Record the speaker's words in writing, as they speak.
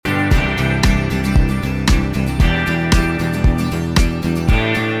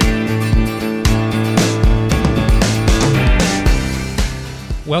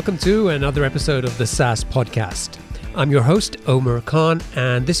Welcome to another episode of the SaaS podcast. I'm your host, Omar Khan,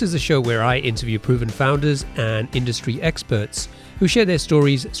 and this is a show where I interview proven founders and industry experts who share their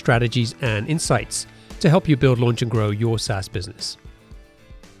stories, strategies, and insights to help you build, launch, and grow your SaaS business.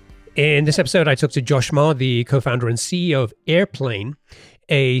 In this episode, I talked to Josh Ma, the co-founder and CEO of Airplane,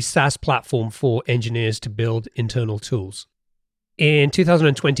 a SaaS platform for engineers to build internal tools. In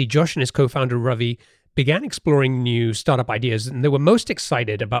 2020, Josh and his co-founder Ravi began exploring new startup ideas, and they were most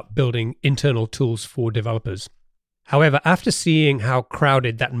excited about building internal tools for developers. However, after seeing how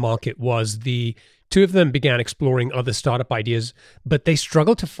crowded that market was, the two of them began exploring other startup ideas, but they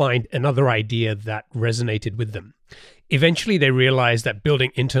struggled to find another idea that resonated with them. Eventually, they realized that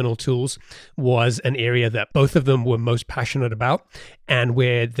building internal tools was an area that both of them were most passionate about and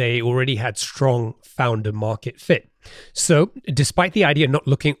where they already had strong founder market fit. So, despite the idea not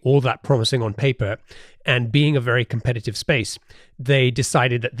looking all that promising on paper and being a very competitive space, they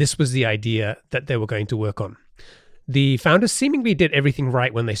decided that this was the idea that they were going to work on. The founders seemingly did everything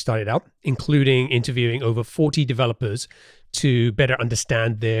right when they started out, including interviewing over 40 developers to better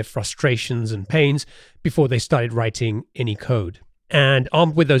understand their frustrations and pains before they started writing any code. And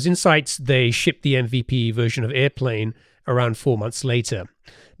armed with those insights, they shipped the MVP version of Airplane around 4 months later.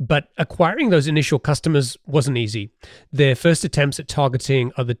 But acquiring those initial customers wasn't easy. Their first attempts at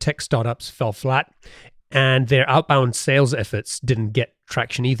targeting other tech startups fell flat, and their outbound sales efforts didn't get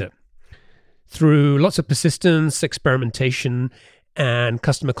traction either. Through lots of persistence, experimentation, and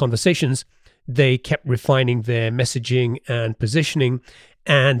customer conversations, they kept refining their messaging and positioning,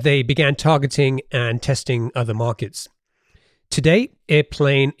 and they began targeting and testing other markets. Today,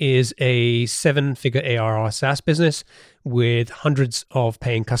 Airplane is a 7-figure ARR SaaS business with hundreds of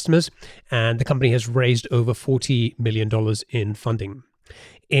paying customers, and the company has raised over $40 million in funding.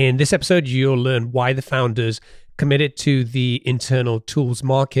 In this episode, you'll learn why the founders committed to the internal tools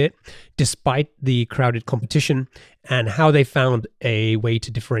market despite the crowded competition and how they found a way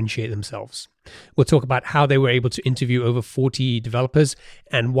to differentiate themselves. We'll talk about how they were able to interview over 40 developers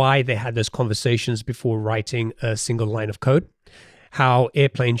and why they had those conversations before writing a single line of code, how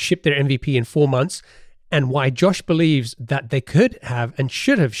Airplane shipped their MVP in 4 months, and why Josh believes that they could have and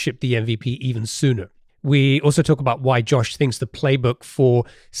should have shipped the MVP even sooner. We also talk about why Josh thinks the playbook for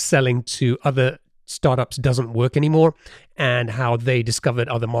selling to other startups doesn't work anymore and how they discovered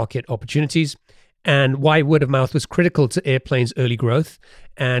other market opportunities, and why word of mouth was critical to Airplane's early growth.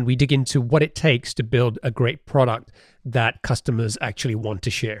 And we dig into what it takes to build a great product that customers actually want to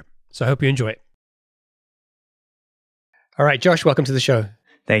share. So I hope you enjoy it. All right, Josh, welcome to the show.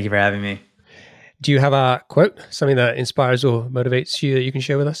 Thank you for having me. Do you have a quote, something that inspires or motivates you that you can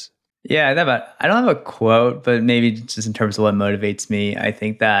share with us? Yeah, I don't have a quote, but maybe just in terms of what motivates me, I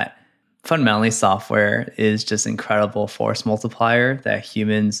think that fundamentally software is just incredible force multiplier that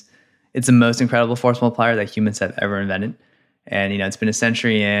humans, it's the most incredible force multiplier that humans have ever invented. And, it's been a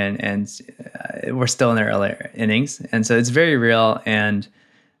century in, and we're still in the early innings. And so it's very real. And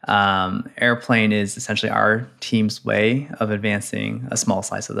Airplane is essentially our team's way of advancing a small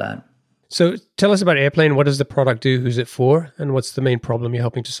slice of that. So tell us about Airplane. What does the product do? Who's it for? And what's the main problem you're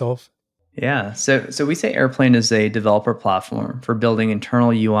helping to solve? Yeah, so we say Airplane is a developer platform for building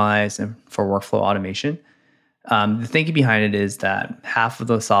internal UIs and for workflow automation. The thinking behind it is that half of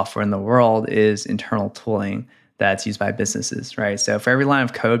the software in the world is internal tooling that's used by businesses, right? So for every line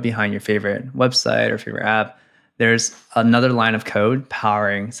of code behind your favorite website or favorite app, there's another line of code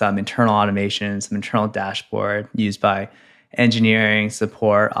powering some internal automation, some internal dashboard used by engineering,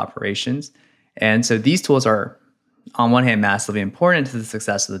 support, operations. And so these tools are, on one hand, massively important to the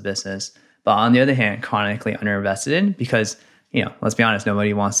success of the business, but on the other hand, chronically underinvested in because, let's be honest,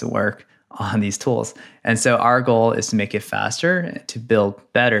 nobody wants to work on these tools. And so our goal is to make it faster, to build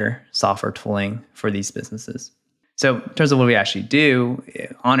better software tooling for these businesses. So in terms of what we actually do,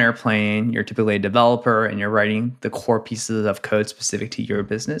 on Airplane, you're typically a developer and you're writing the core pieces of code specific to your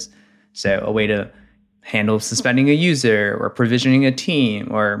business. So a way to handle suspending a user or provisioning a team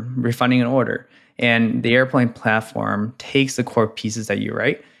or refunding an order. And the Airplane platform takes the core pieces that you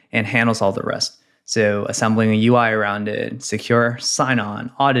write and handles all the rest. So assembling a UI around it, secure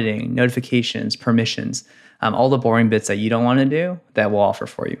sign-on, auditing, notifications, permissions, all the boring bits that you don't want to do that we'll offer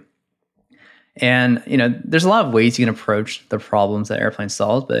for you. And, there's a lot of ways you can approach the problems that Airplane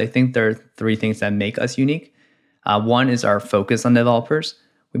solves, but I think there are 3 things that make us unique. One is our focus on developers.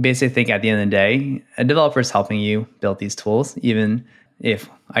 We basically think at the end of the day, a developer is helping you build these tools, even if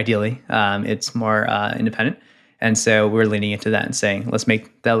ideally it's more independent. And so we're leaning into that and saying, let's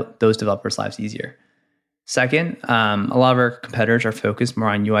make those developers' lives easier. Second, a lot of our competitors are focused more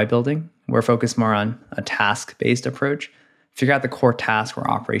on UI building. We're focused more on a task-based approach. figure out the core task or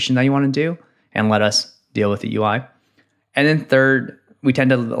operation that you want to do, and let us deal with the UI. And then third, we tend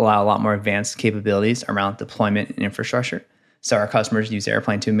to allow a lot more advanced capabilities around deployment and infrastructure. So our customers use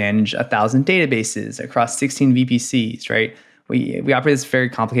Airplane to manage 1,000 databases across 16 VPCs, right? We operate this very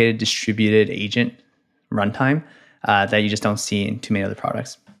complicated distributed agent runtime that you just don't see in too many other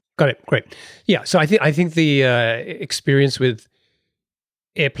products. Got it. Great. Yeah. So I think the experience with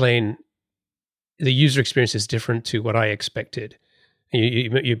Airplane, the user experience is different to what I expected.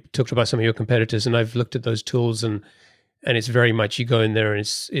 You talked about some of your competitors, and I've looked at those tools, and it's very much you go in there and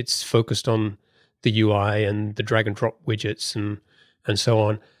it's focused on the UI and the drag and drop widgets and so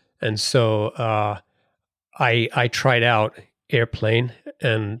on. And so I tried out Airplane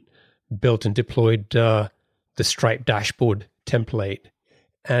and built and deployed the Stripe dashboard template,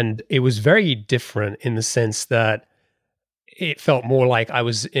 and it was very different in the sense that it felt more like I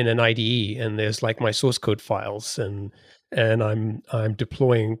was in an IDE and there's like my source code files and I'm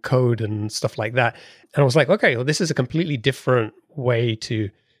deploying code and stuff like that. And I was like, okay, well, this is a completely different way to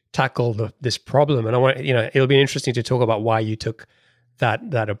tackle this problem. And I want, it'll be interesting to talk about why you took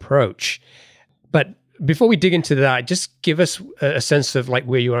that approach. But before we dig into that, just give us a sense of like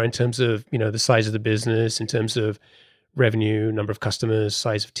where you are in terms of, the size of the business, in terms of revenue, number of customers,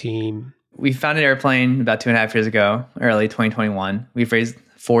 size of team. We founded Airplane about 2.5 years ago, early 2021. We've raised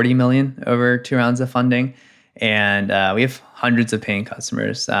 $40 million over 2 rounds of funding, and we have hundreds of paying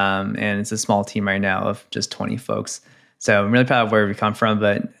customers. And it's a small team right now of just 20 folks. So I'm really proud of where we've come from,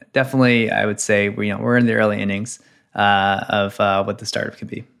 but definitely I would say we're in the early innings of what the startup could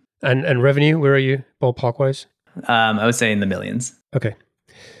be. And revenue, where are you ballpark wise? I would say in the millions. Okay.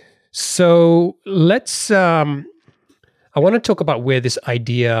 So let's, I want to talk about where this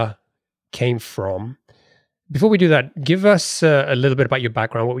idea came from. Before we do that, give us a little bit about your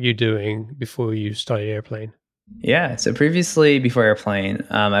background. What were you doing before you started Airplane? Yeah, so previously, before Airplane,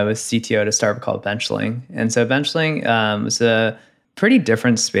 I was CTO at a startup called Benchling. And so Benchling was a pretty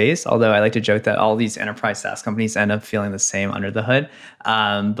different space, although I like to joke that all these enterprise SaaS companies end up feeling the same under the hood.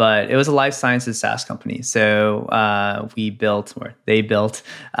 But it was a life sciences SaaS company. So they built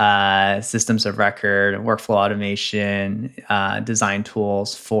systems of record, workflow automation, design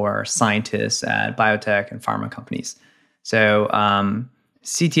tools for scientists at biotech and pharma companies. So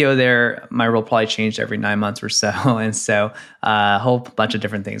CTO there, my role probably changed every 9 months or so. And so a whole bunch of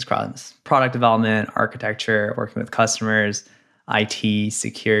different things across product development, architecture, working with customers, IT,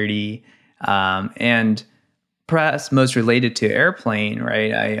 security, and perhaps most related to Airplane,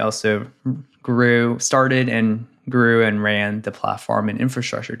 right? I also started and grew and ran the platform and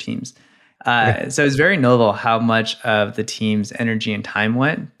infrastructure teams. So it's very notable how much of the team's energy and time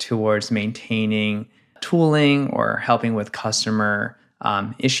went towards maintaining tooling or helping with customer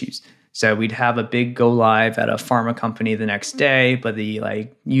issues. So we'd have a big go live at a pharma company the next day, but the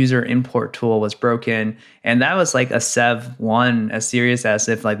user import tool was broken. And that was like a Sev 1, as serious as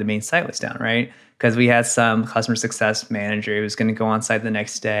if the main site was down, right? Because we had some customer success manager who was going to go on site the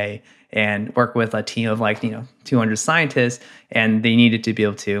next day and work with a team of 200 scientists, and they needed to be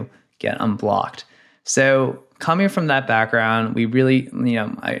able to get unblocked. So coming from that background, we really,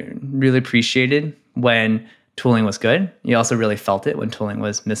 I really appreciated when tooling was good. You also really felt it when tooling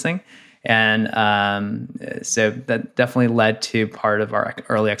was missing. And so that definitely led to part of our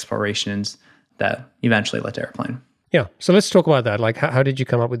early explorations that eventually led to Airplane. Yeah. So let's talk about that. How did you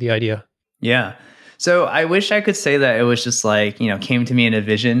come up with the idea? Yeah. So I wish I could say that it was just came to me in a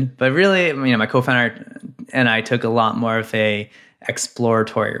vision, but really, my co-founder and I took a lot more of a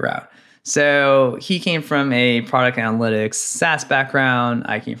exploratory route. So he came from a product analytics SaaS background.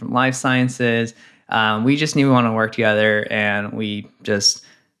 I came from life sciences. We just knew we wanted to work together, and we just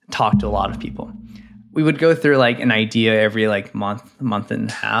talked to a lot of people. We would go through an idea every month and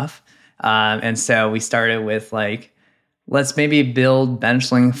a half. And so we started with let's maybe build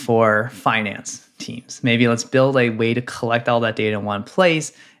Benchling for finance teams. Maybe let's build a way to collect all that data in one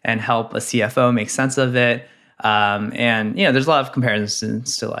place and help a CFO make sense of it. And there's a lot of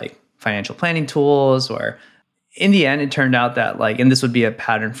comparisons to financial planning tools, or in the end, it turned out that and this would be a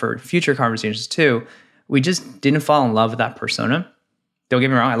pattern for future conversations too, we just didn't fall in love with that persona. Don't get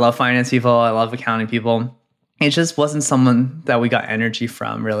me wrong, I love finance people, I love accounting people. It just wasn't someone that we got energy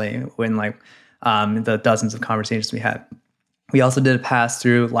from really when the dozens of conversations we had. We also did a pass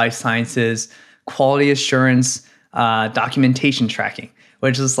through life sciences, quality assurance, documentation tracking,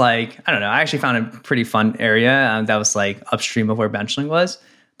 which is I don't know, I actually found a pretty fun area that was upstream of where Benchling was.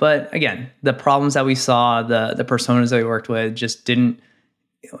 But again, the problems that we saw, the personas that we worked with just didn't,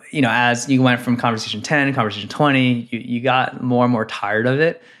 as you went from conversation 10 to conversation 20, you got more and more tired of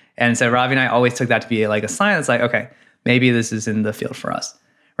it. And so Ravi and I always took that to be a sign. It's okay, maybe this is in the field for us,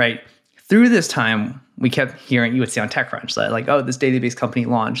 right? Through this time, we kept hearing, you would see on TechCrunch that like, oh, this database company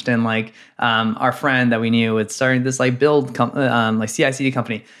launched, and like our friend that we knew was starting this like build like CI/CD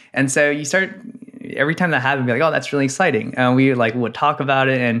company, and so you start every time that happened, be like, oh, that's really exciting, and we like would talk about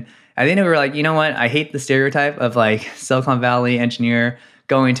it, and at the end we were like, you know what, I hate the stereotype of like Silicon Valley engineer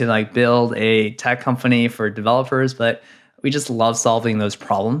going to like build a tech company for developers, but we just love solving those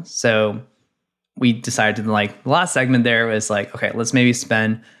problems. So we decided to like the last segment there was like, okay, let's maybe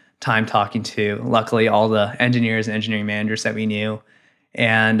spend time talking to, luckily, all the engineers and engineering managers that we knew.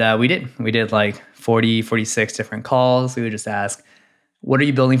 And we did like 40, 46 different calls. We would just ask, what are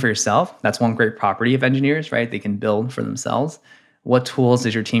you building for yourself? That's one great property of engineers, right? They can build for themselves. What tools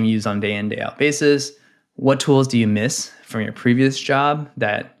does your team use on day in, day out basis? What tools do you miss from your previous job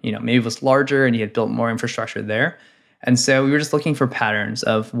that, maybe was larger and you had built more infrastructure there? And so we were just looking for patterns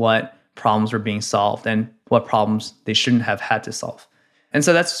of what problems were being solved and what problems they shouldn't have had to solve. And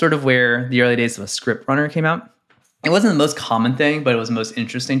so that's sort of where the early days of a script runner came out. It wasn't the most common thing, but it was the most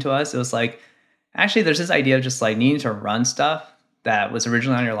interesting to us. It was like, actually, there's this idea of just like needing to run stuff that was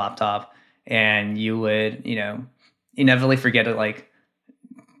originally on your laptop, and you would, inevitably forget to like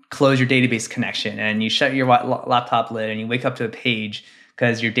close your database connection, and you shut your laptop lid, and you wake up to a page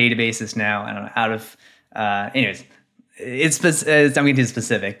because your database is now, I don't know, out of, anyways. I'm getting too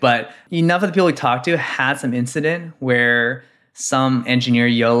specific, but enough of the people we talked to had some incident where some engineer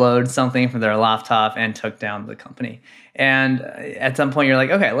YOLO'd something from their laptop and took down the company. And at some point you're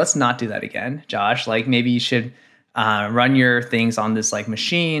like, okay, let's not do that again, Josh. Like maybe you should run your things on this like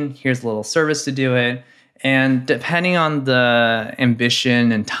machine. Here's a little service to do it. And depending on the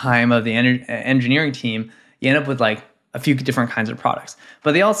ambition and time of the engineering team, you end up with like a few different kinds of products.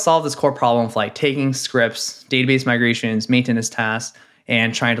 But they all solve this core problem of like taking scripts, database migrations, maintenance tasks,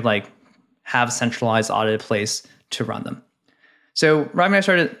 and trying to like have a centralized audited place to run them. So Rob and I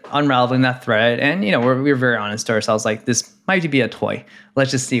started unraveling that thread, and we were very honest to ourselves, like this might be a toy.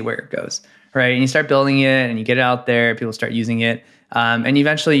 Let's just see where it goes, right? And you start building it, and you get it out there, people start using it, and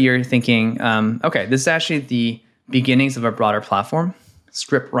eventually you're thinking, okay, this is actually the beginnings of a broader platform.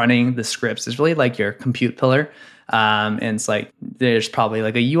 Script running the scripts is really like your compute pillar. And it's like, there's probably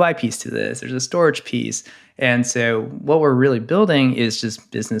like a UI piece to this. There's a storage piece. And so what we're really building is just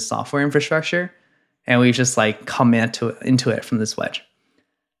business software infrastructure. And we've just like come into it from this wedge.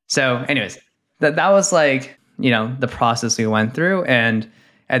 So anyways, that was like, the process we went through. And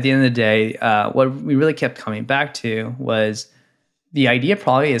at the end of the day, what we really kept coming back to was the idea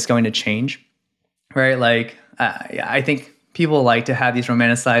probably is going to change, right? Like, I think people like to have these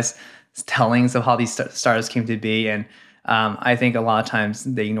romanticized tellings of how these startups came to be. And I think a lot of times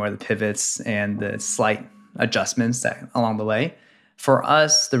they ignore the pivots and the slight adjustments that along the way. For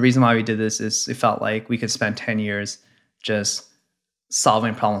us, the reason why we did this is it felt like we could spend 10 years just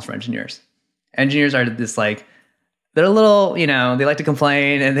solving problems for engineers. Engineers are this like, they're a little, they like to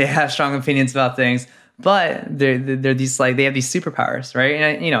complain and they have strong opinions about things, but they're these like, they have these superpowers, right?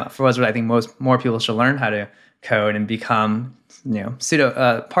 And for us, I think more people should learn how to code and become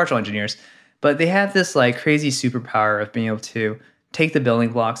partial engineers, but they have this like crazy superpower of being able to take the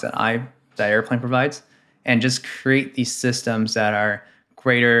building blocks that Airplane provides and just create these systems that are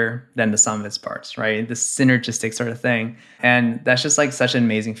greater than the sum of its parts, right? The synergistic sort of thing. And that's just like such an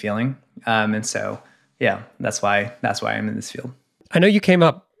amazing feeling. And so, yeah, that's why I'm in this field. I know you came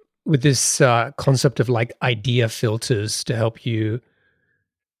up with this concept of like idea filters to help you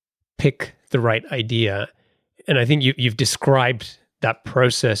pick the right idea. And I think you've described that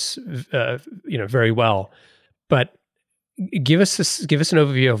process, very well. But give us an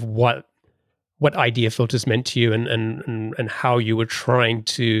overview of what idea filters meant to you, and how you were trying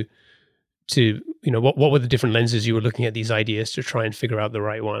to what were the different lenses you were looking at these ideas to try and figure out the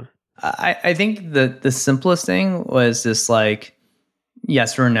right one. I think the simplest thing was this like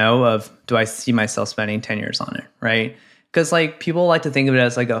yes or no of, do I see myself spending 10 years on it, right? Because like people like to think of it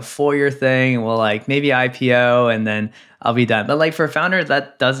as like a 4-year thing, and we'll like maybe IPO and then I'll be done. But like for a founder,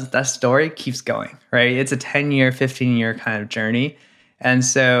 that story keeps going, right? It's a 10-year, 15-year kind of journey. And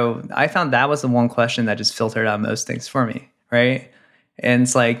so I found that was the one question that just filtered out most things for me, right? And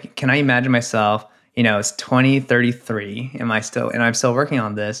it's like, can I imagine myself, it's 2033, and I'm still working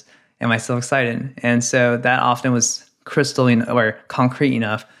on this. Am I still excited? And so that often was or concrete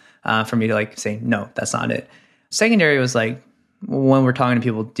enough for me to like say, no, that's not it. Secondary was like, when we're talking to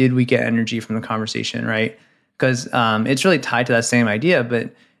people, did we get energy from the conversation, right? Because it's really tied to that same idea.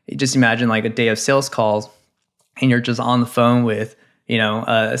 But just imagine like a day of sales calls, and you're just on the phone with, a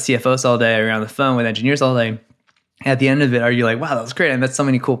CFO all day, or you're on the phone with engineers all day. At the end of it, are you like, wow, that was great, I met so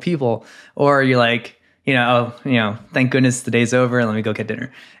many cool people? Or are you like, thank goodness the day's over. Let me go get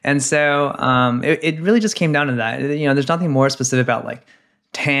dinner. And so it really just came down to that. There's nothing more specific about like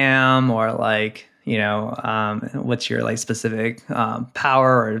TAM or like, what's your like specific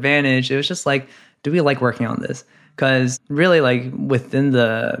power or advantage. It was just like, do we like working on this? Because really like between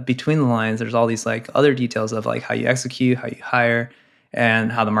the lines, there's all these like other details of like how you execute, how you hire,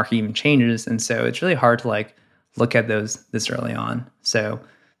 and how the market even changes. And so it's really hard to like look at those this early on. So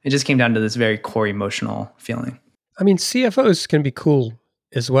it just came down to this very core emotional feeling. I mean, CFOs can be cool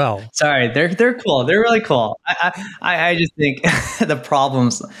as well. Sorry, they're cool. They're really cool. I just think the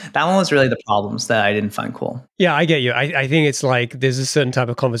problems, that one was really the problems that I didn't find cool. Yeah, I get you. I think it's like there's a certain type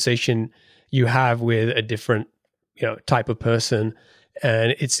of conversation you have with a different, type of person,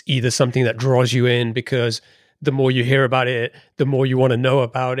 and it's either something that draws you in because the more you hear about it, the more you want to know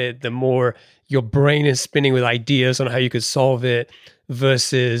about it, the more your brain is spinning with ideas on how you could solve it,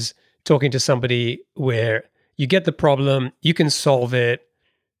 versus talking to somebody where you get the problem, you can solve it.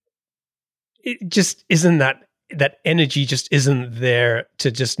 It just isn't that energy just isn't there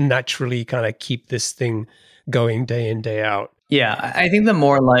to just naturally kind of keep this thing going day in, day out. Yeah, I think the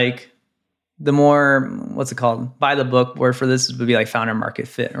more, what's it called? By the book word for this would be like founder market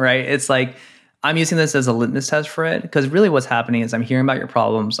fit, right? It's like, I'm using this as a litmus test for it because really what's happening is I'm hearing about your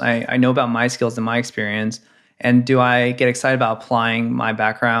problems. I know about my skills and my experience. And do I get excited about applying my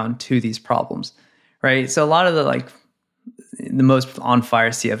background to these problems, right? So a lot of the most on fire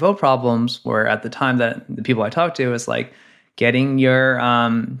CFO problems were at the time that the people I talked to was like getting your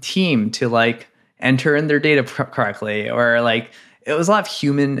team to like enter in their data correctly, or like it was a lot of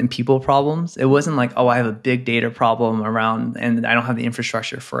human and people problems. It wasn't like, oh, I have a big data problem around and I don't have the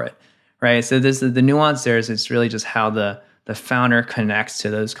infrastructure for it, right? So there's the nuance there is it's really just how the founder connects to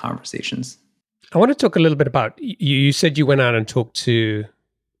those conversations. I want to talk a little bit about, you said you went out and talked to,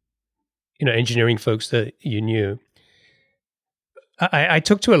 engineering folks that you knew. I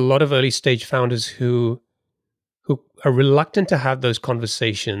talked to a lot of early stage founders who are reluctant to have those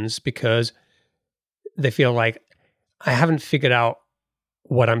conversations because they feel like I haven't figured out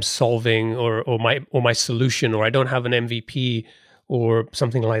what I'm solving or my solution, or I don't have an MVP or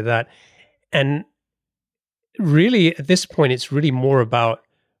something like that. And really at this point, it's really more about,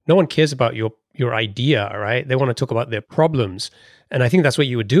 no one cares about your idea, right? They want to talk about their problems. And I think that's what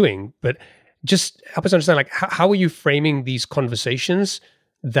you were doing. But just help us understand, like, how are you framing these conversations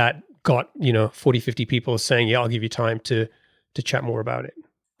that got, 40, 50 people saying, yeah, I'll give you time to chat more about it?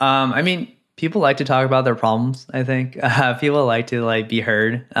 I mean, people like to talk about their problems, I think. People like to like be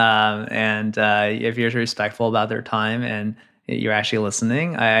heard. And if you're respectful about their time and you're actually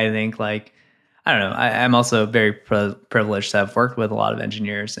listening, I think like, I don't know, I'm also very privileged to have worked with a lot of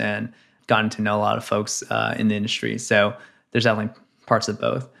engineers and gotten to know a lot of folks in the industry. So there's definitely parts of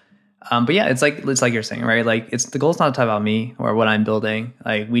both. But yeah, it's like you're saying, right? Like the goal is not to talk about me or what I'm building.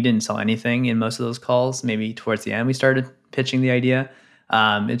 Like we didn't sell anything in most of those calls. Maybe towards the end we started pitching the idea.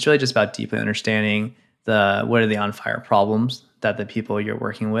 It's really just about deeply understanding what are the on fire problems that the people you're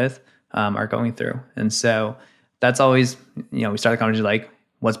working with are going through. And so that's always, we start the conversation like,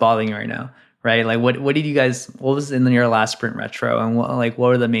 what's bothering you right now? Right? Like what was in your last sprint retro, and what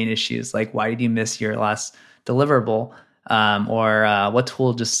were the main issues? Like why did you miss your last deliverable? Or what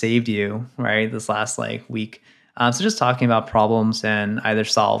tool just saved you, right? This last like week. So just talking about problems and either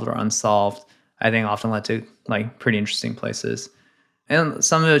solved or unsolved, I think often led to like pretty interesting places. And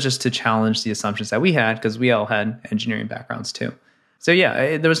some of it was just to challenge the assumptions that we had because we all had engineering backgrounds too. So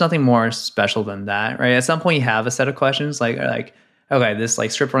yeah, there was nothing more special than that, right? At some point you have a set of questions like, okay, this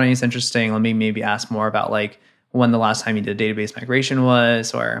like script running is interesting. Let me maybe ask more about like when the last time you did a database migration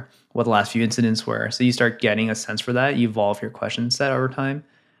was, or what the last few incidents were. So you start getting a sense for that. You evolve your question set over time.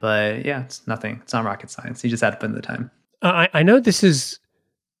 But yeah, it's not rocket science. You just have to put in the time. I know this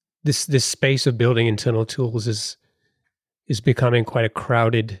space of building internal tools is becoming quite a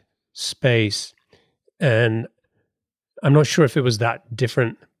crowded space. And I'm not sure if it was that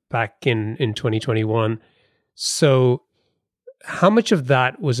different back in 2021. So how much of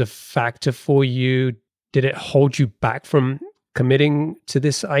that was a factor for you? Did it hold you back from committing to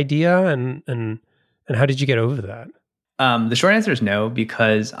this idea? And how did you get over that? The short answer is no,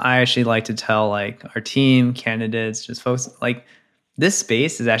 because I actually like to tell like our team, candidates, just folks, like this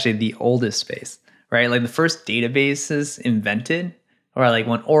space is actually the oldest space, right? Like the first databases invented, or like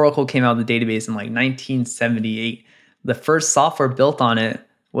when Oracle came out with the database in like 1978, the first software built on it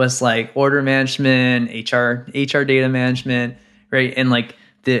was like order management, HR data management, right? And like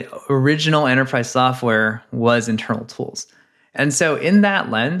the original enterprise software was internal tools. And so in that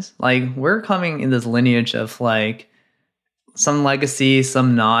lens, like we're coming in this lineage of like some legacy,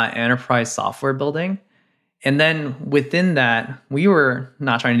 some not enterprise software building. And then within that, we were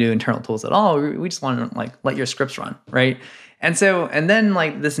not trying to do internal tools at all. We just wanted to like let your scripts run, right? And then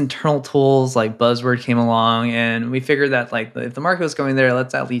like this internal tools like buzzword came along, and we figured that like if the market was going there,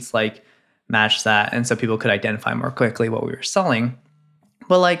 let's at least like match that, and so people could identify more quickly what we were selling.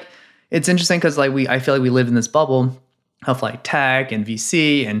 But like it's interesting because like I feel like we live in this bubble of like tech and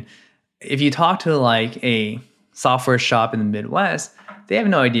VC, and if you talk to like a software shop in the Midwest, they have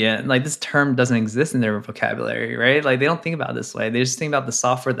no idea. Like this term doesn't exist in their vocabulary, right? Like they don't think about it this way. They just think about the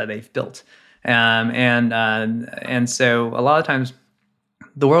software that they've built. And so a lot of times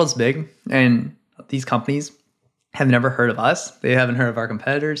the world's big, and these companies have never heard of us. They haven't heard of our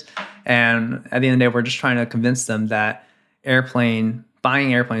competitors. And at the end of the day, we're just trying to convince them that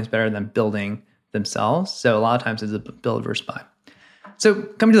buying airplanes is better than building themselves. So a lot of times it's a build versus buy. So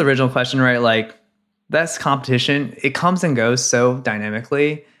coming to the original question, right? Like that's competition. It comes and goes so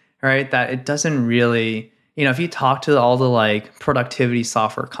dynamically, right? That it doesn't really, if you talk to all the like productivity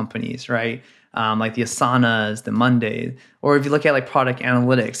software companies, right? Like the Asanas, the Monday, or if you look at like product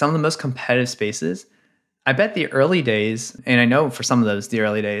analytics, some of the most competitive spaces, I bet the early days, and I know for some of those, the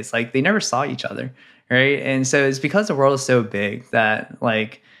early days, like they never saw each other, right? And so it's because the world is so big that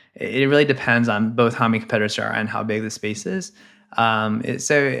like it really depends on both how many competitors there are and how big the space is.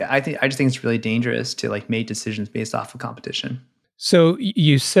 So I just think it's really dangerous to like make decisions based off of competition. So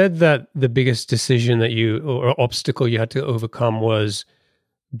you said that the biggest decision that or obstacle you had to overcome was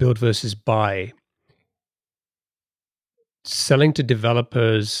build versus buy. Selling to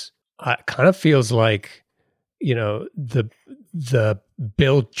developers kind of feels like, the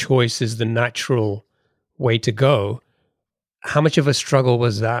build choice is the natural way to go. How much of a struggle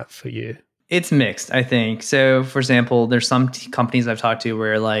was that for you? It's mixed, I think. So, for example, there's some companies I've talked to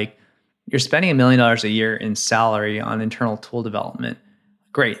where like you're spending $1 million a year in salary on internal tool development.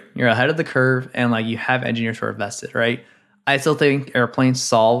 Great, you're ahead of the curve, and like you have engineers who are vested, right? I still think Airplane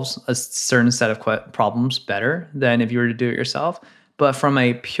solves a certain set of problems better than if you were to do it yourself. But from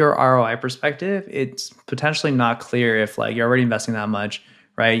a pure ROI perspective, it's potentially not clear if like you're already investing that much,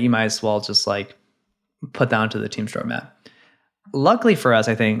 right? You might as well just like put that onto the team's roadmap. Luckily for us,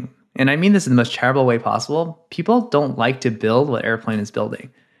 I think, and I mean this in the most charitable way possible, people don't like to build what Airplane is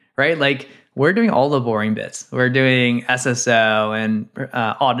building, right? Like we're doing all the boring bits. We're doing SSO and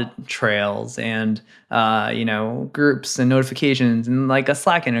audit trails and groups and notifications and like a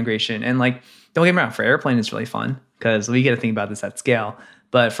Slack integration. And like, don't get me wrong, for Airplane, it's really fun because we get to think about this at scale.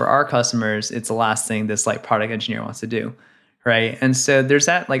 But for our customers, it's the last thing this like product engineer wants to do, right? And so there's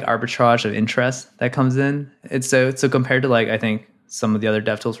that like arbitrage of interest that comes in. It's so compared to like I think some of the other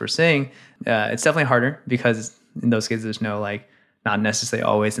dev tools we're seeing, it's definitely harder because in those cases there's no like not necessarily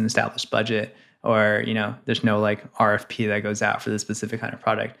always an established budget, or there's no like RFP that goes out for this specific kind of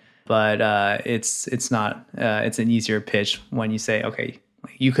product. But it's an easier pitch when you say, okay,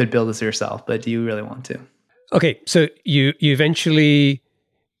 you could build this yourself, but do you really want to? Okay, so you eventually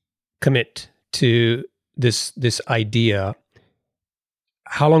commit to this idea.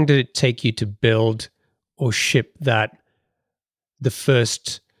 How long did it take you to build or ship the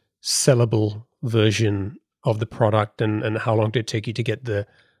first sellable version of the product, and how long did it take you to get the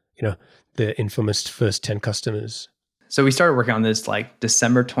infamous first 10 customers? So we started working on this like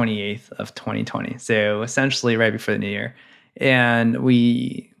December 28th of 2020. So essentially right before the new year. And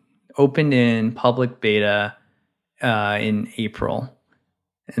we opened in public beta in April.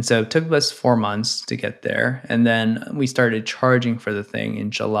 And so it took us 4 months to get there. And then we started charging for the thing in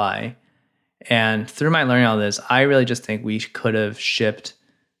July. And through my learning all this, I really just think we could have shipped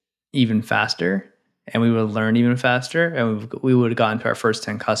even faster, and we would have learned even faster, and we would have gotten to our first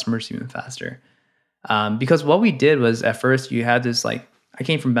 10 customers even faster. Because what we did was at first you had this like, I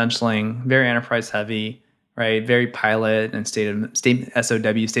came from Benchling, very enterprise heavy, right? Very pilot and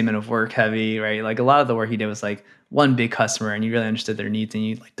SOW, statement of work heavy, right? Like a lot of the work he did was like one big customer, and you really understood their needs and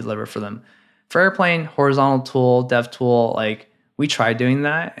you like deliver for them. For Airplane, horizontal tool, dev tool, like we tried doing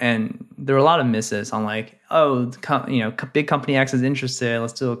that, and there were a lot of misses on like, oh, big company X is interested,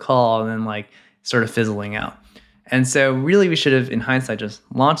 let's do a call, and then like sort of fizzling out. And so really we should have, in hindsight, just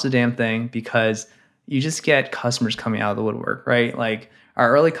launched the damn thing, because you just get customers coming out of the woodwork, right? Like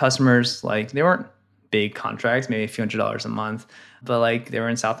our early customers, like they weren't big contracts, maybe a few $100s a month, but like they were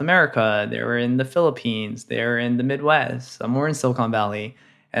in South America, they were in the Philippines, they were in the Midwest, some were in Silicon Valley.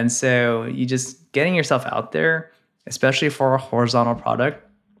 And so you just getting yourself out there, especially for a horizontal product,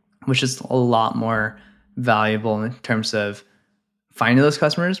 which is a lot more valuable in terms of finding those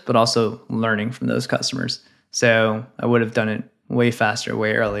customers, but also learning from those customers. So I would have done it way faster,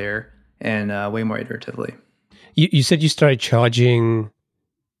 way earlier, and way more iteratively. You said you started charging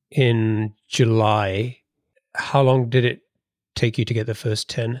in July. how long did it take you to get the first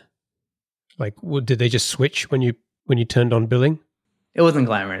 10? Like, did they just switch when you turned on billing? It wasn't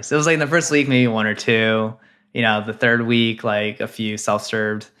glamorous. It was like in the first week, maybe one or two. The third week, like a few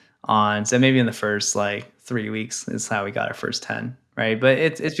self-served on. So maybe in the first like 3 weeks is how we got our first 10, right? But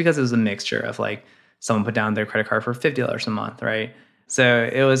it's because it was a mixture of like someone put down their credit card for $50 a month, right? So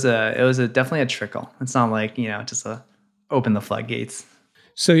it was a definitely a trickle. It's not like just a open the floodgates.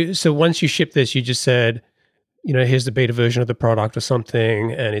 So once you ship this, you just said, here's the beta version of the product or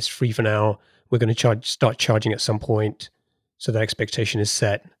something, and it's free for now. We're going to start charging at some point, so that expectation is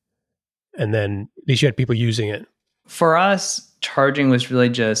set, and then at least you had people using it. For us, charging was really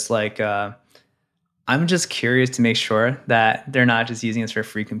just like I'm just curious to make sure that they're not just using us for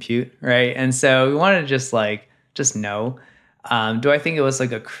free compute, right? And so we wanted to just know. Do I think it was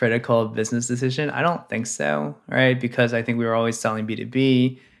like a critical business decision? I don't think so, right? Because I think we were always selling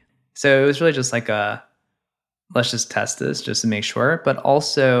B2B. So it was really just like let's just test this just to make sure, but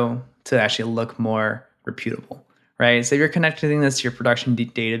also to actually look more reputable, right? So if you're connecting this to your production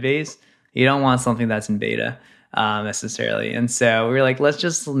database, you don't want something that's in beta necessarily. And so we were like, let's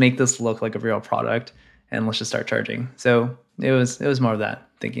just make this look like a real product and let's just start charging. So it was more of that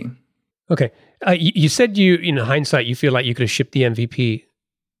thinking. Okay. You said in hindsight, you feel like you could have shipped the MVP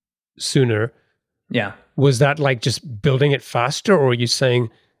sooner. Yeah. Was that like just building it faster, or are you saying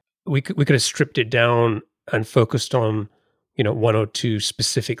we could have stripped it down and focused on, one or two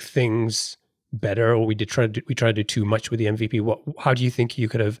specific things better, or we tried to do too much with the MVP? How do you think you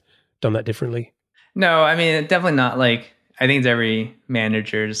could have done that differently? No, I mean, definitely not like, I think it's every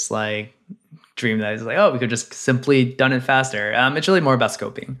manager's like dream that is like, oh, we could just simply done it faster. It's really more about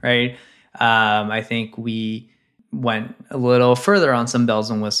scoping, right? I think we went a little further on some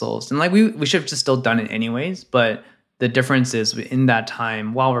bells and whistles, and like we should have just still done it anyways. But the difference is in that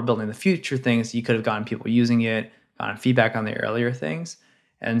time, while we're building the future things, you could have gotten people using it, gotten feedback on the earlier things,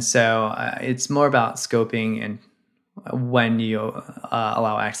 and so it's more about scoping and when you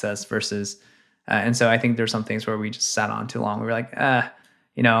allow access versus. And so I think there's some things where we just sat on too long. We were like,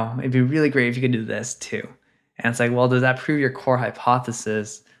 it'd be really great if you could do this too. And it's like, well, does that prove your core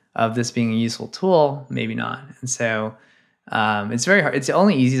hypothesis of this being a useful tool? Maybe not. And so it's very hard. It's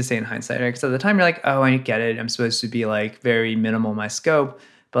only easy to say in hindsight, right? Because at the time you're like, oh, I get it. I'm supposed to be like very minimal in my scope.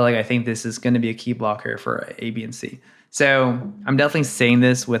 But like, I think this is going to be a key blocker for A, B, and C. So I'm definitely saying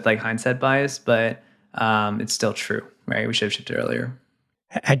this with like hindsight bias, but it's still true, right? We should have shipped it earlier.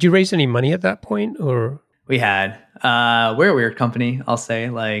 Had you raised any money at that point, or? We had. We're a weird company, I'll say.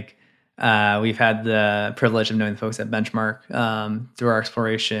 Like, we've had the privilege of knowing the folks at Benchmark through our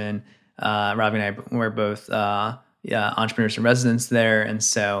exploration. Robbie and I were both entrepreneurs in residence there, and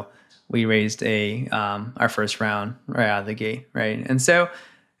so we raised our first round right out of the gate, right? And so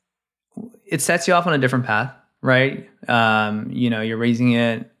it sets you off on a different path, right? You're raising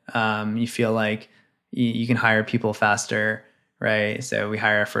it. You feel like you can hire people faster, right? So we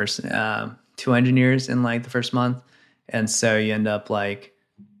hire our first 2 engineers in like the first month, and so you end up like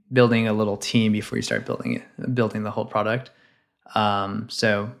building a little team before you start building the whole product.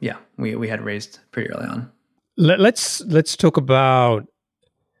 So yeah, we had raised pretty early on. Let's talk about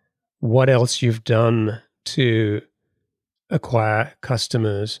what else you've done to acquire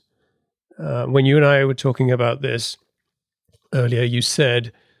customers. When you and I were talking about this earlier, you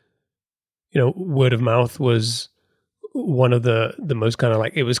said, word of mouth was one of the most kind of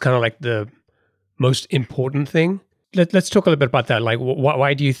like, it was kind of like the most important thing. Let's talk a little bit about that. Like,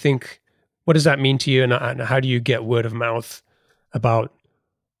 why do you think, what does that mean to you, and how do you get word of mouth about,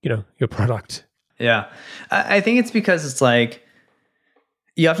 your product? Yeah, I think it's because it's like,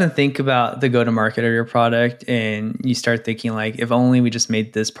 you often think about the go-to-market of your product and you start thinking like, if only we just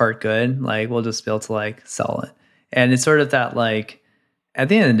made this part good, like we'll just be able to like sell it. And it's sort of that like, at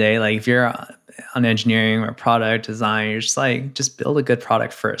the end of the day, like if you're on engineering or product design, you're just like, just build a good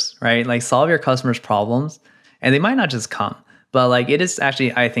product first, right? Like solve your customers' problems, and they might not just come, but like it is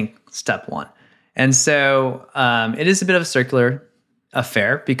actually, I think, step one. And so it is a bit of a circular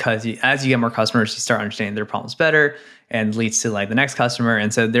affair because as you get more customers, you start understanding their problems better and leads to like the next customer.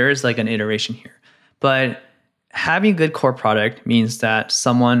 And so there is like an iteration here. But having a good core product means that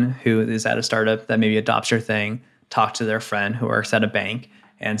someone who is at a startup that maybe adopts your thing, talk to their friend who works at a bank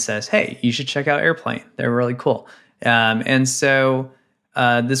and says, hey, you should check out Airplane. They're really cool. And so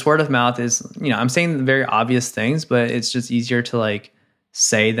this word of mouth is, I'm saying very obvious things, but it's just easier to like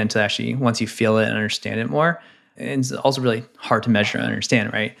say than to actually, once you feel it and understand it more. And it's also really hard to measure and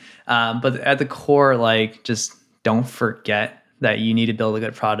understand, right? But at the core, like, just don't forget that you need to build a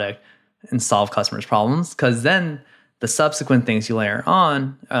good product and solve customers' problems, because then the subsequent things you layer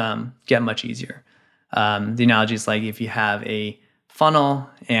on get much easier. The analogy is like if you have a funnel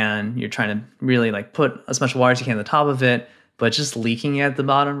and you're trying to really like put as much water as you can at the top of it, but just leaking at the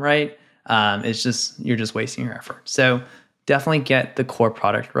bottom, right? You're just wasting your effort. So definitely get the core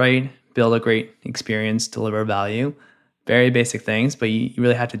product right, build a great experience, deliver value. Very basic things, but you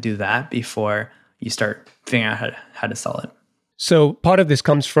really have to do that before you start figuring out how to sell it. So part of this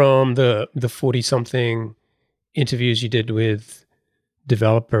comes from the 40-something interviews you did with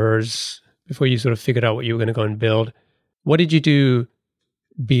developers before you sort of figured out what you were going to go and build. What did you do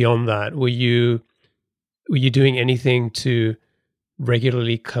beyond that? Were you doing anything to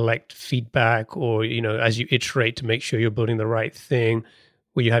regularly collect feedback, or as you iterate to make sure you're building the right thing?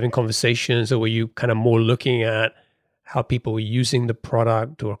 Were you having conversations, or were you kind of more looking at how people were using the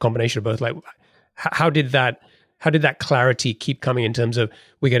product, or a combination of both? Like, how did that clarity keep coming in terms of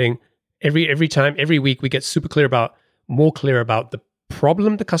we're getting every week we get more clear about the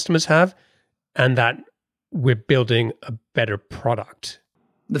problem the customers have, and that we're building a better product?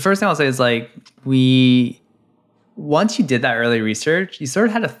 The first thing I'll say is like once you did that early research, you sort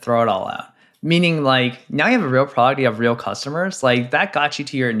of had to throw it all out. Meaning like now you have a real product, you have real customers, like that got you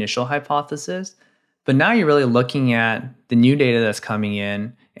to your initial hypothesis. But now you're really looking at the new data that's coming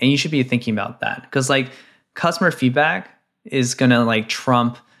in, and you should be thinking about that. Because like customer feedback is gonna like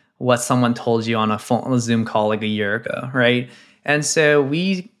trump what someone told you on a Zoom call like a year ago, right? And so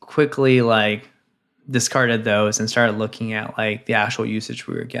we quickly like discarded those and started looking at like the actual usage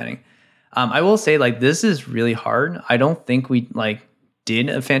we were getting. I will say like this is really hard. I don't think we like did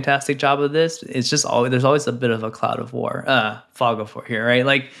a fantastic job of this. It's just there's always a bit of a fog of war here, right?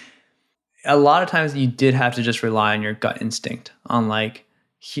 Like a lot of times you did have to just rely on your gut instinct on like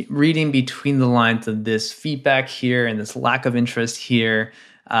reading between the lines of this feedback here and this lack of interest here,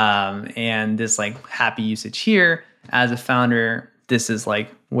 and this like happy usage here. As a founder, this is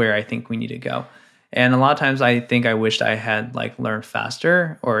like where I think we need to go. And a lot of times I think I wished I had like learned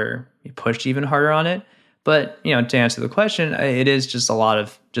faster or pushed even harder on it. But, to answer the question, it is just a lot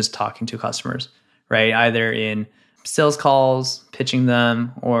of just talking to customers, right? Either in sales calls, pitching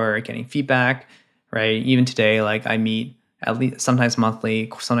them, or getting feedback, right? Even today, like I meet at least sometimes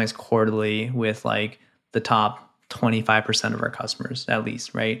monthly, sometimes quarterly with like the top 25% of our customers at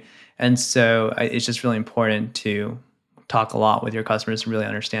least, right? And so it's just really important to talk a lot with your customers to really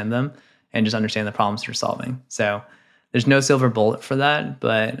understand them and just understand the problems you're solving. So there's no silver bullet for that,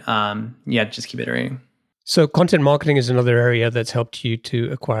 but just keep iterating. So content marketing is another area that's helped you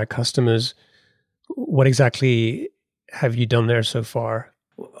to acquire customers. What exactly have you done there so far?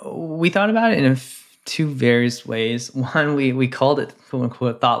 We thought about it in two various ways. One, we called it quote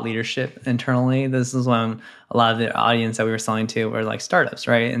unquote thought leadership internally. This is when a lot of the audience that we were selling to were like startups,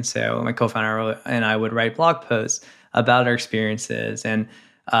 right? And so my co-founder and I would write blog posts about our experiences. And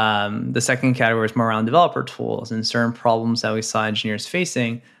the second category is more around developer tools and certain problems that we saw engineers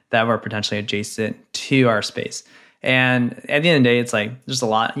facing that were potentially adjacent to our space. And at the end of the day, it's like there's a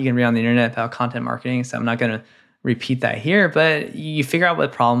lot you can read on the internet about content marketing, so I'm not going to repeat that here, but you figure out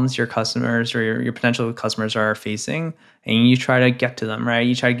what problems your customers or your potential customers are facing, and you try to get to them, right?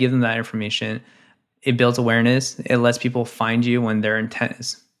 You try to give them that information. It builds awareness. It lets people find you when their intent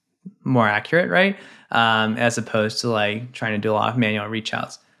is more accurate, right? As opposed to like trying to do a lot of manual reach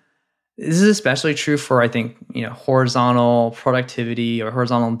outs. This is especially true for, I think, horizontal productivity or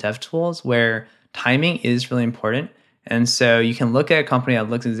horizontal dev tools where timing is really important. And so you can look at a company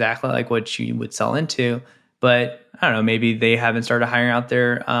that looks exactly like what you would sell into, but I don't know, maybe they haven't started hiring out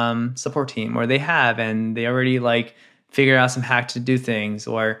their support team, or they have, and they already like figured out some hack to do things,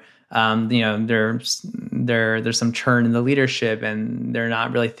 or there's some churn in the leadership and they're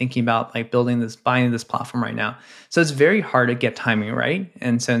not really thinking about like buying this platform right now. So it's very hard to get timing right.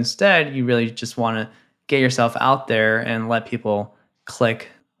 And so instead, you really just want to get yourself out there and let people click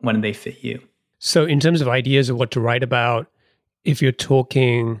when they fit you. So in terms of ideas of what to write about, if you're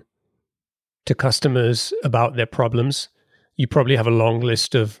talking to customers about their problems, you probably have a long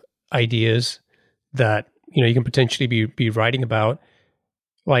list of ideas that you can potentially be writing about.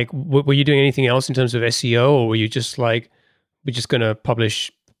 Like, were you doing anything else in terms of SEO, or were you just like, we're just going to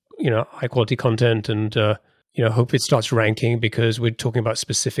publish, high quality content and, hope it starts ranking because we're talking about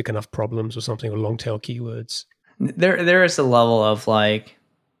specific enough problems or something, or long tail keywords? There is a level of like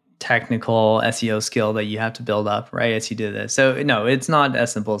technical SEO skill that you have to build up, right, as you do this. So no, it's not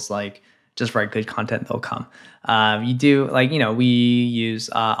as simple as like just write good content, they'll come. You do we use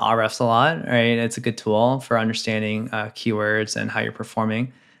Ahrefs a lot, right? It's a good tool for understanding keywords and how you're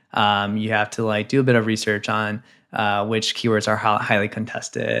performing. You have to like do a bit of research on which keywords are highly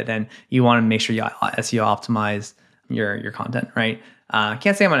contested, and you want to make sure you SEO optimize your content, right?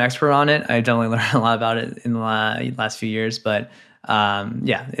 Can't say I'm an expert on it. I've definitely learned a lot about it in the last few years, but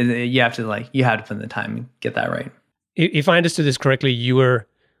you have to put in the time and get that right. If I understood this correctly, you were,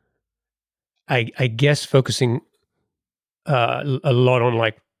 I guess, focusing a lot on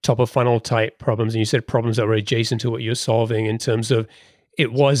like top of funnel type problems, and you said problems that were adjacent to what you're solving in terms of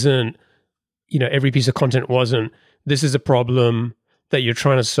it wasn't, every piece of content wasn't, this is a problem that you're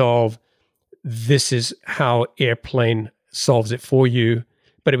trying to solve, this is how Airplane solves it for you.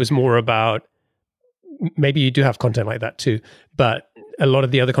 But it was more about, maybe you do have content like that too, but a lot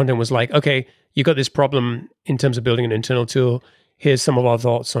of the other content was like, okay, you got this problem in terms of building an internal tool. Here's some of our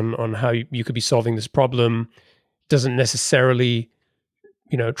thoughts on how you could be solving this problem. Doesn't necessarily,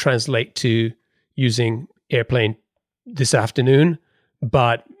 translate to using Airplane this afternoon,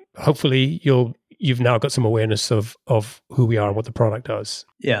 but hopefully you've now got some awareness of who we are and what the product does.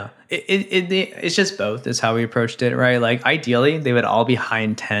 Yeah, it's just both is how we approached it, right? Like ideally, they would all be high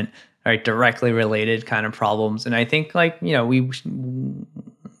intent, right, directly related kind of problems, and I think we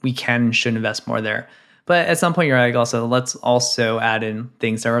can and should invest more there. But at some point, you're like, also let's also add in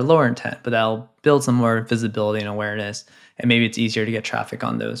things that are lower intent, but that'll build some more visibility and awareness, and maybe it's easier to get traffic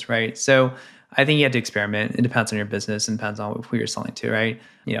on those, right? So I think you have to experiment. It depends on your business and depends on who you're selling to, right?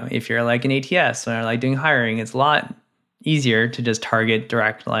 If you're like an ATS or like doing hiring, it's a lot easier to just target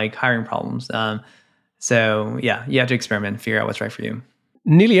direct like hiring problems. So yeah, you have to experiment and figure out what's right for you.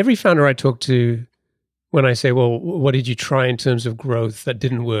 Nearly every founder I talk to, when I say, well, what did you try in terms of growth that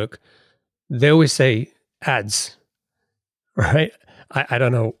didn't work? They always say ads, right? I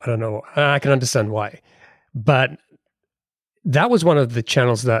don't know. I can understand why. But that was one of the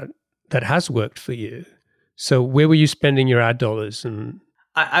channels that has worked for you. So where were you spending your ad dollars? And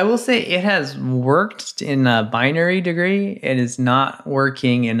I will say it has worked in a binary degree. It is not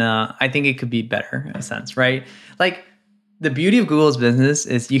working I think it could be better in a sense, right? Like the beauty of Google's business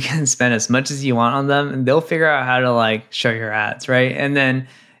is you can spend as much as you want on them and they'll figure out how to like show your ads, right? And then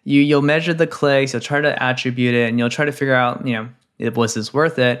you'll measure the clicks, you'll try to attribute it, and you'll try to figure out, was this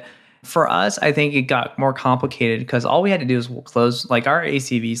worth it? For us, I think it got more complicated because all we had to do is close, like our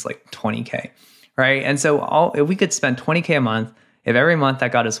ACV is like 20K, right? And so if we could spend 20K a month, if every month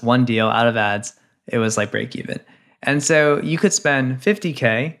that got us one deal out of ads, it was like break even. And so you could spend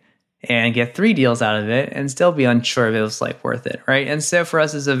 50K and get 3 deals out of it and still be unsure if it was like worth it, right? And so for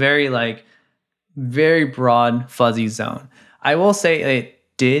us, it's a very broad, fuzzy zone. I will say it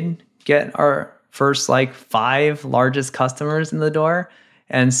did get our first like 5 largest customers in the door.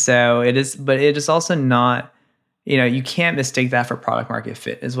 And so it is also not, you can't mistake that for product market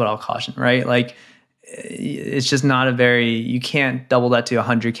fit is what I'll caution, right? Like it's just not you can't double that to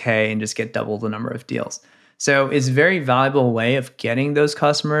 100K and just get double the number of deals. So it's a very valuable way of getting those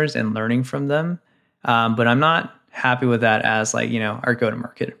customers and learning from them. But I'm not happy with that as like, our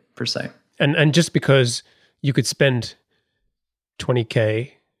go-to-market per se. And just because you could spend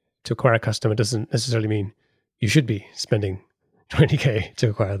 20K to acquire a customer doesn't necessarily mean you should be spending 20K to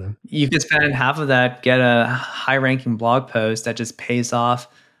acquire them. You could spend half of that, get a high-ranking blog post that just pays off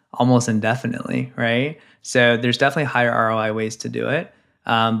almost indefinitely, right? So there's definitely higher ROI ways to do it,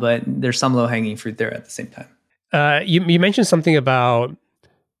 but there's some low-hanging fruit there at the same time. You mentioned something about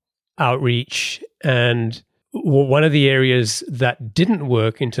outreach, and one of the areas that didn't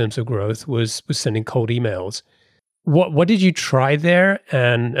work in terms of growth was sending cold emails. What did you try there?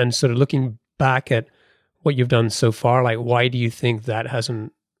 And sort of looking back at what you've done so far, like why do you think that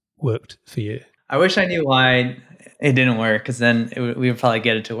hasn't worked for you? I wish I knew why it didn't work, because then we would probably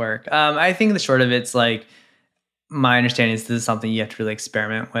get it to work. I think the short of it's like, my understanding is this is something you have to really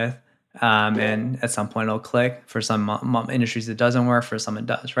experiment with. And at some point it'll click. For some industries it doesn't work, for some it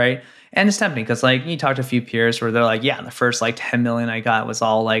does, right? And it's tempting because like you talk to a few peers where they're like, yeah, the first like 10 million I got was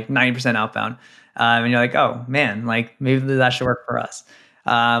all like 90% outbound. And you're like, oh man, like maybe that should work for us.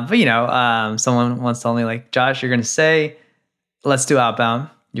 But someone once told me like, Josh, you're going to say, let's do outbound.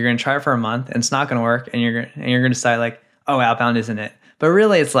 You're going to try it for a month and it's not going to work. And you're going to decide like, oh, outbound isn't it. But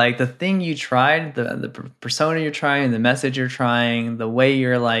really it's like the thing you tried, the persona you're trying, the message you're trying, the way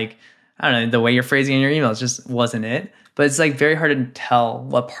you're like, I don't know, the way you're phrasing in your emails just wasn't it. But it's like very hard to tell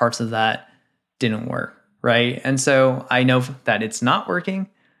what parts of that didn't work, right? And so I know that it's not working.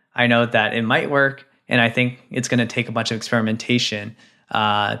 I know that it might work. And I think it's going to take a bunch of experimentation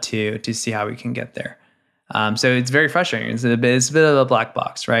to see how we can get there. So it's very frustrating. It's a bit of a black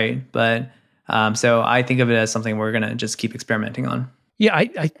box, right? But so I think of it as something we're going to just keep experimenting on. Yeah,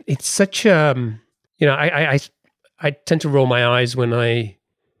 it's such I tend to roll my eyes when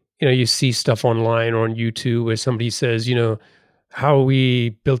you see stuff online or on YouTube where somebody says, how we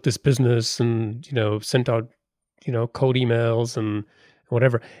built this business and, sent out cold emails and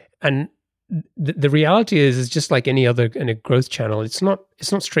whatever. And the reality is just like any other in a growth channel. It's not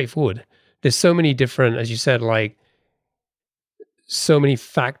straightforward. There's so many different, as you said, like so many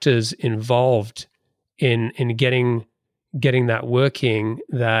factors involved in getting that working,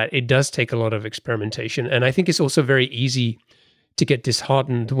 that it does take a lot of experimentation. And I think it's also very easy to get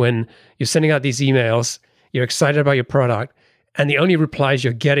disheartened when you're sending out these emails, you're excited about your product, and the only replies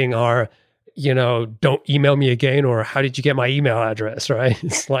you're getting are, don't email me again, or how did you get my email address, right?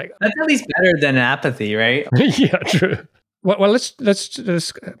 It's like That's at least better than apathy, right? yeah, true. Well, let's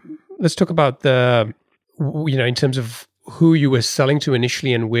talk about the, in terms of who you were selling to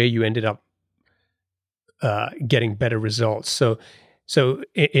initially and where you ended up getting better results. So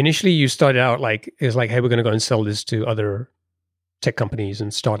initially you started out like, it's like, hey, we're going to go and sell this to other tech companies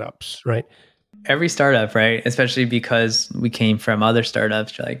and startups, right? Every startup, right? Especially because we came from other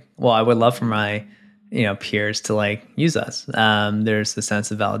startups, you're like, well, I would love for my, peers to like use us. There's the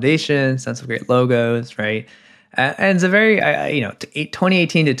sense of validation, sense of great logos, right? And it's a very,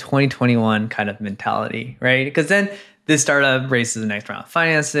 2018 to 2021 kind of mentality, right? Because then this startup raises the next round of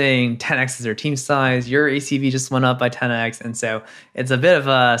financing, 10x is their team size, your ACV just went up by 10x. And so it's a bit of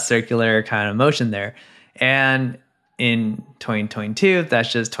a circular kind of motion there. And in 2022,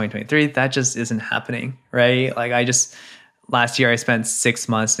 that's just 2023, that just isn't happening, right? Like last year I spent 6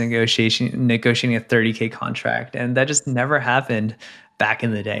 months negotiating a $30K contract, and that just never happened back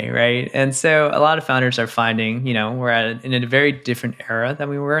in the day, right? And so a lot of founders are finding, we're in a very different era than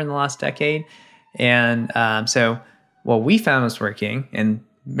we were in the last decade. And so what we found was working, and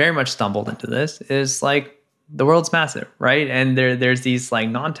very much stumbled into this, is like the world's massive, right? And there's these like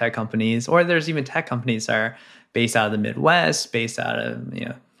non-tech companies, or there's even tech companies that are based out of the Midwest, based out of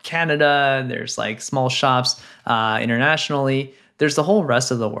Canada. There's like small shops internationally. There's the whole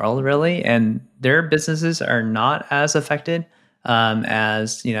rest of the world, really, and their businesses are not as affected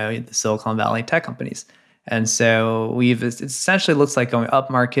as the Silicon Valley tech companies. And so it essentially looks like going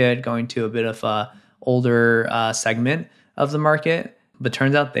up market, going to a bit of a older segment of the market, but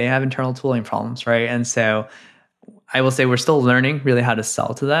turns out they have internal tooling problems, right? And so I will say we're still learning really how to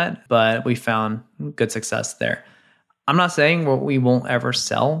sell to that, but we found good success there. I'm not saying we won't ever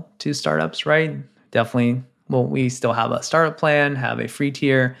sell to startups, right? Definitely, we still have a startup plan, have a free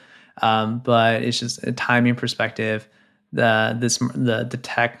tier, but it's just a timing perspective. The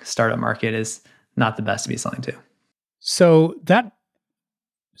tech startup market is not the best to be selling to. So that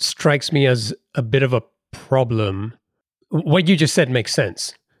strikes me as a bit of a problem. What you just said makes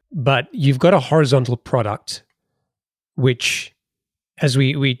sense, but you've got a horizontal product, which, as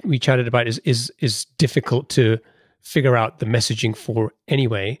we chatted about, is difficult to figure out the messaging for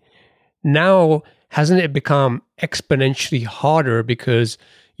anyway. Now, hasn't it become exponentially harder because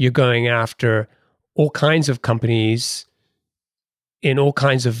you're going after all kinds of companies in all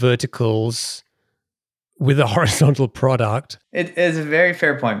kinds of verticals with a horizontal product? It is a very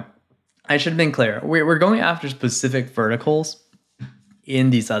fair point. I should have been clear. We're going after specific verticals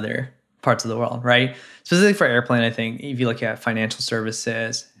in these other parts of the world, right? Specifically for Airplane, I think if you look at financial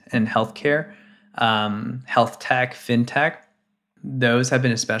services and healthcare, health tech, fintech, those have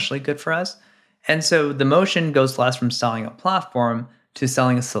been especially good for us. And so the motion goes less from selling a platform to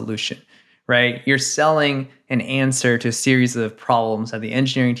selling a solution, right? You're selling an answer to a series of problems that the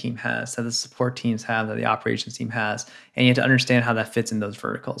engineering team has, that the support teams have, that the operations team has, and you have to understand how that fits in those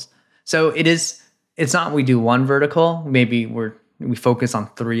verticals. So it's not we do one vertical, maybe we focus on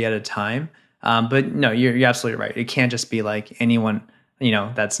 3 at a time. But no, you're absolutely right. It can't just be like anyone,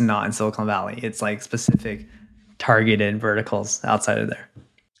 that's not in Silicon Valley. It's like specific targeted verticals outside of there.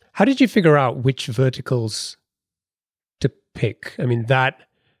 How did you figure out which verticals to pick? I mean, that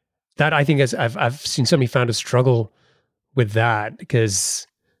I think I've seen so many founders struggle with that, because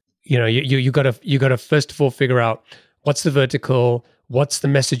you got to first of all figure out what's the vertical, what's the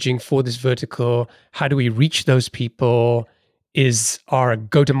messaging for this vertical, how do we reach those people, is our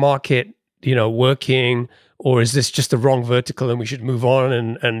go-to-market working, or is this just the wrong vertical and we should move on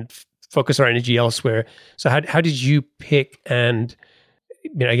and focus our energy elsewhere? So how did you pick, and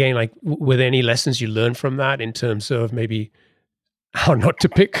again, like, were there any lessons you learned from that in terms of maybe how not to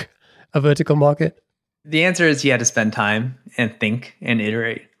pick a vertical market? The answer is you had to spend time and think and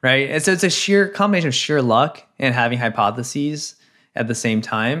iterate, right? And so it's a sheer combination of sheer luck and having hypotheses at the same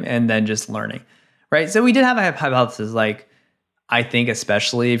time, and then just learning, right? So we did have a hypothesis, like, I think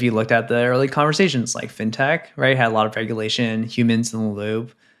especially if you looked at the early conversations, like fintech, right, had a lot of regulation, humans in the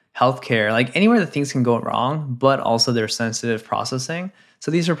loop, healthcare, like anywhere that things can go wrong, but also they're sensitive processing.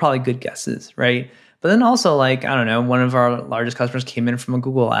 So these are probably good guesses, right? But then also like, I don't know, one of our largest customers came in from a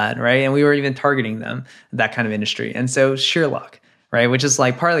Google ad, right? And we were even targeting them, that kind of industry. And so sheer luck, right? Which is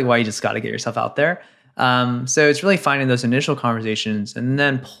like partly why you just got to get yourself out there. So it's really finding those initial conversations and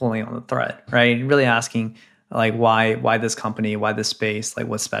then pulling on the thread, right? Really asking like why this company, why this space, like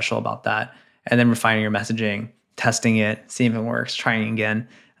what's special about that, and then refining your messaging, testing it, seeing if it works, trying again.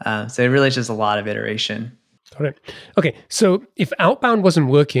 So it really is just a lot of iteration. Got it. Okay, so if outbound wasn't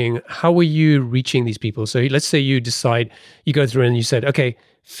working, how were you reaching these people? So let's say you decide, you go through and you said, okay,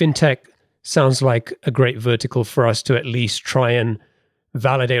 fintech sounds like a great vertical for us to at least try and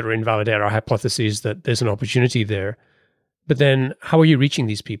validate or invalidate our hypotheses that there's an opportunity there. But then how are you reaching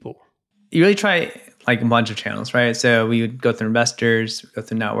these people? You really try like a bunch of channels, right? So we would go through investors, go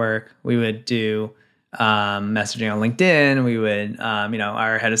through network, we would do messaging on LinkedIn. We would,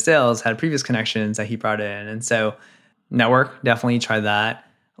 our head of sales had previous connections that he brought in. And so network, definitely try that.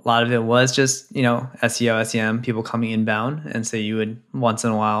 A lot of it was just, SEO, SEM, people coming inbound. And so you would once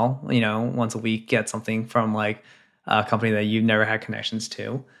in a while, once a week, get something from like a company that you've never had connections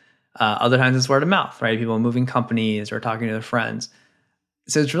to. Other times it's word of mouth, right? People moving companies or talking to their friends.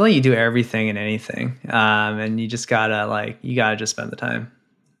 So it's really, you do everything and anything. And you just you gotta just spend the time.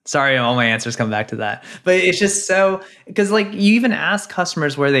 Sorry, all my answers come back to that. But it's just so, because like you even ask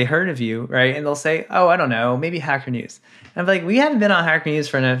customers where they heard of you, right? And they'll say, oh, I don't know, maybe Hacker News. And I'm like, we haven't been on Hacker News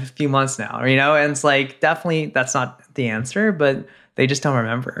for a few months now, and it's like, definitely that's not the answer, but they just don't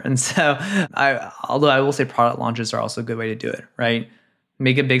remember. And so although I will say product launches are also a good way to do it, right?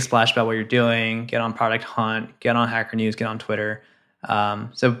 Make a big splash about what you're doing, get on Product Hunt, get on Hacker News, get on Twitter.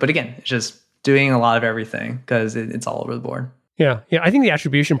 But again, it's just doing a lot of everything because it's all over the board. Yeah. I think the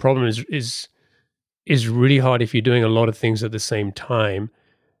attribution problem is really hard if you're doing a lot of things at the same time,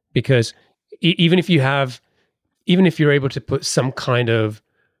 because even if you're able to put some kind of,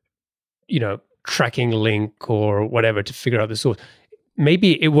 tracking link or whatever to figure out the source,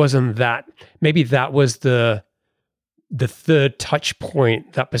 maybe it wasn't that. Maybe that was the third touch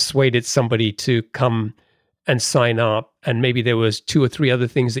point that persuaded somebody to come and sign up, and maybe there was 2 or 3 other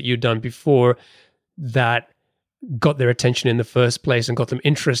things that you'd done before that got their attention in the first place and got them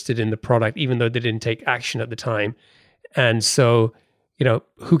interested in the product, even though they didn't take action at the time. And so,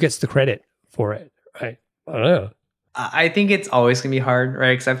 who gets the credit for it, right? I don't know. I think it's always going to be hard,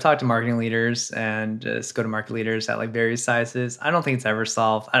 right? Because I've talked to marketing leaders and just go-to-market leaders at like various sizes. I don't think it's ever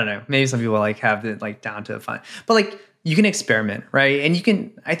solved. I don't know. Maybe some people like have it like down to a fine, but like you can experiment, right?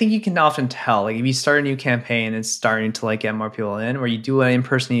 And I think you can often tell, like if you start a new campaign, it's starting to like get more people in, or you do an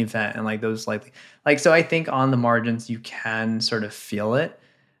in-person event and like those so I think on the margins you can sort of feel it,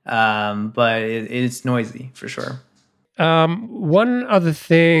 but it's noisy for sure. One other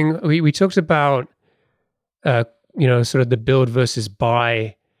thing we talked about, sort of the build versus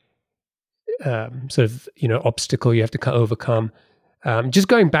buy, obstacle you have to overcome. Just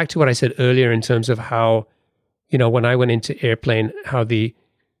going back to what I said earlier in terms of how, when I went into Airplane, how the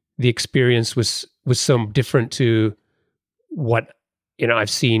experience was so different to what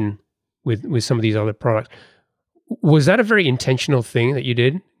I've seen with some of these other products. Was that a very intentional thing that you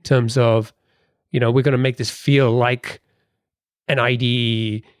did in terms of, we're going to make this feel like an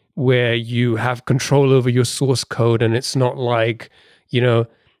IDE where you have control over your source code, and it's not like, UI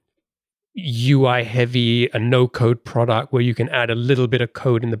heavy, a no code product where you can add a little bit of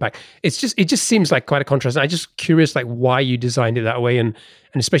code in the back. It just seems like quite a contrast. I'm just curious, like why you designed it that way, and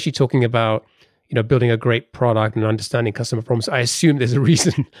especially talking about building a great product and understanding customer problems. I assume there's a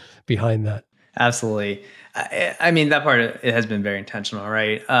reason behind that. Absolutely. I mean, that part it has been very intentional,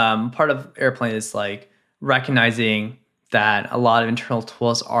 right? Part of Airplane is like recognizing that a lot of internal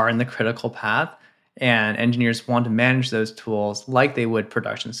tools are in the critical path, and engineers want to manage those tools like they would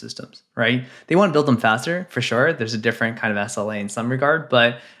production systems, right? They want to build them faster, for sure. There's a different kind of SLA in some regard,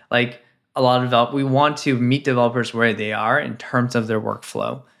 but like a lot of we want to meet developers where they are in terms of their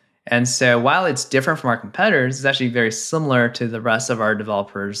workflow. And so while it's different from our competitors, it's actually very similar to the rest of our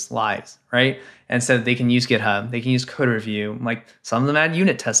developers' lives, right? And so they can use GitHub, they can use code review, like some of them add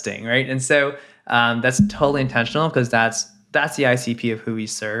unit testing, right? And so that's totally intentional because that's the ICP of who we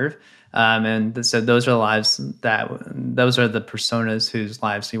serve. So those are those are the personas whose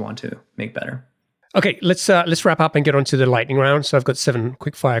lives we want to make better. Okay, let's wrap up and get on to the lightning round. So I've got 7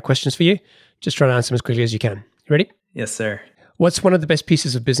 quick fire questions for you. Just try to answer them as quickly as you can. You ready? Yes, sir. What's one of the best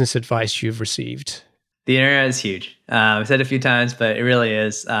pieces of business advice you've received? The internet is huge. I've said it a few times, but it really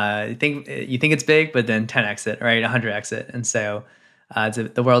is. You think it's big, but then 10x it, right? 100x it. And so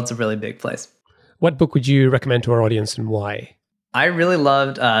the world's a really big place. What book would you recommend to our audience and why? I really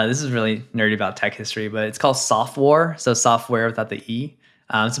loved, this is really nerdy about tech history, but it's called Soft War. So software without the E.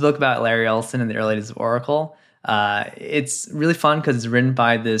 It's a book about Larry Ellison in the early days of Oracle. It's really fun because it's written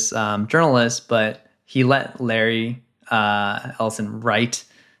by this journalist, but he let Larry Ellison write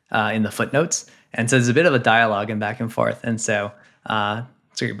in the footnotes. And so there's a bit of a dialogue and back and forth. And so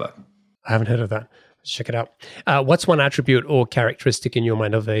it's a great book. I haven't heard of that. Let's check it out. What's one attribute or characteristic in your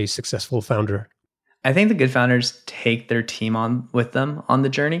mind of a successful founder? I think the good founders take their team on with them on the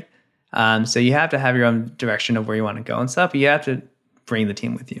journey. So you have to have your own direction of where you want to go and stuff, but you have to bring the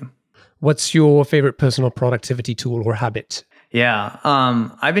team with you. What's your favorite personal productivity tool or habit? Yeah.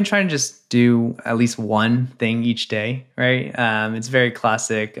 I've been trying to just do at least one thing each day, right? It's a very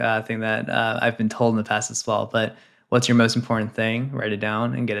classic thing that I've been told in the past as well. But what's your most important thing? Write it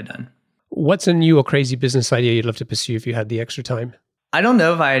down and get it done. What's a new or crazy business idea you'd love to pursue if you had the extra time? I don't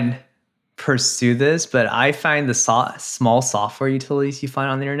know if I'd pursue this, but I find the small software utilities you find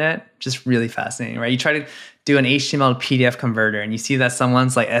on the internet just really fascinating, right? You try to do an HTML to PDF converter and you see that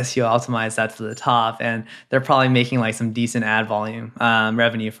someone's like SEO optimized that to the top and they're probably making like some decent ad volume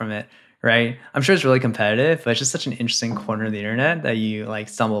revenue from it, right? I'm sure it's really competitive, but it's just such an interesting corner of the internet that you like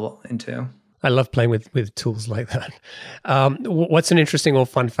stumble into. I love playing with tools like that. What's an interesting or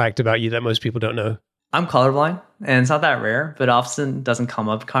fun fact about you that most people don't know? I'm colorblind, and it's not that rare, but often doesn't come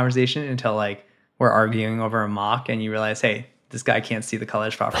up in conversation until like we're arguing over a mock, and you realize, hey, this guy can't see the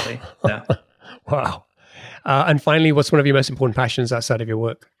colors properly. So. Wow. And finally, what's one of your most important passions outside of your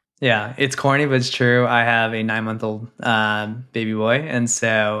work? Yeah, it's corny, but it's true. I have a 9-month-old baby boy, and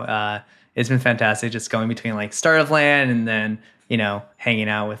so it's been fantastic just going between like startup land and then hanging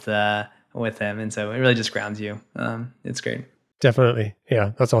out with him, and so it really just grounds you. It's great. Definitely,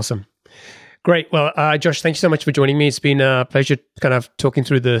 yeah, that's awesome. Great. Well, Josh, thank you so much for joining me. It's been a pleasure kind of talking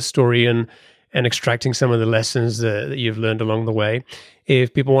through the story and extracting some of the lessons that you've learned along the way.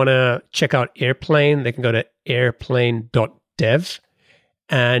 If people want to check out Airplane, they can go to airplane.dev.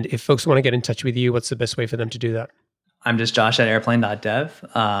 And if folks want to get in touch with you, what's the best way for them to do that? I'm just Josh at airplane.dev.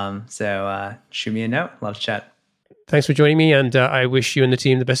 So shoot me a note. Love to chat. Thanks for joining me. And I wish you and the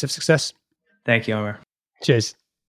team the best of success. Thank you, Omer. Cheers.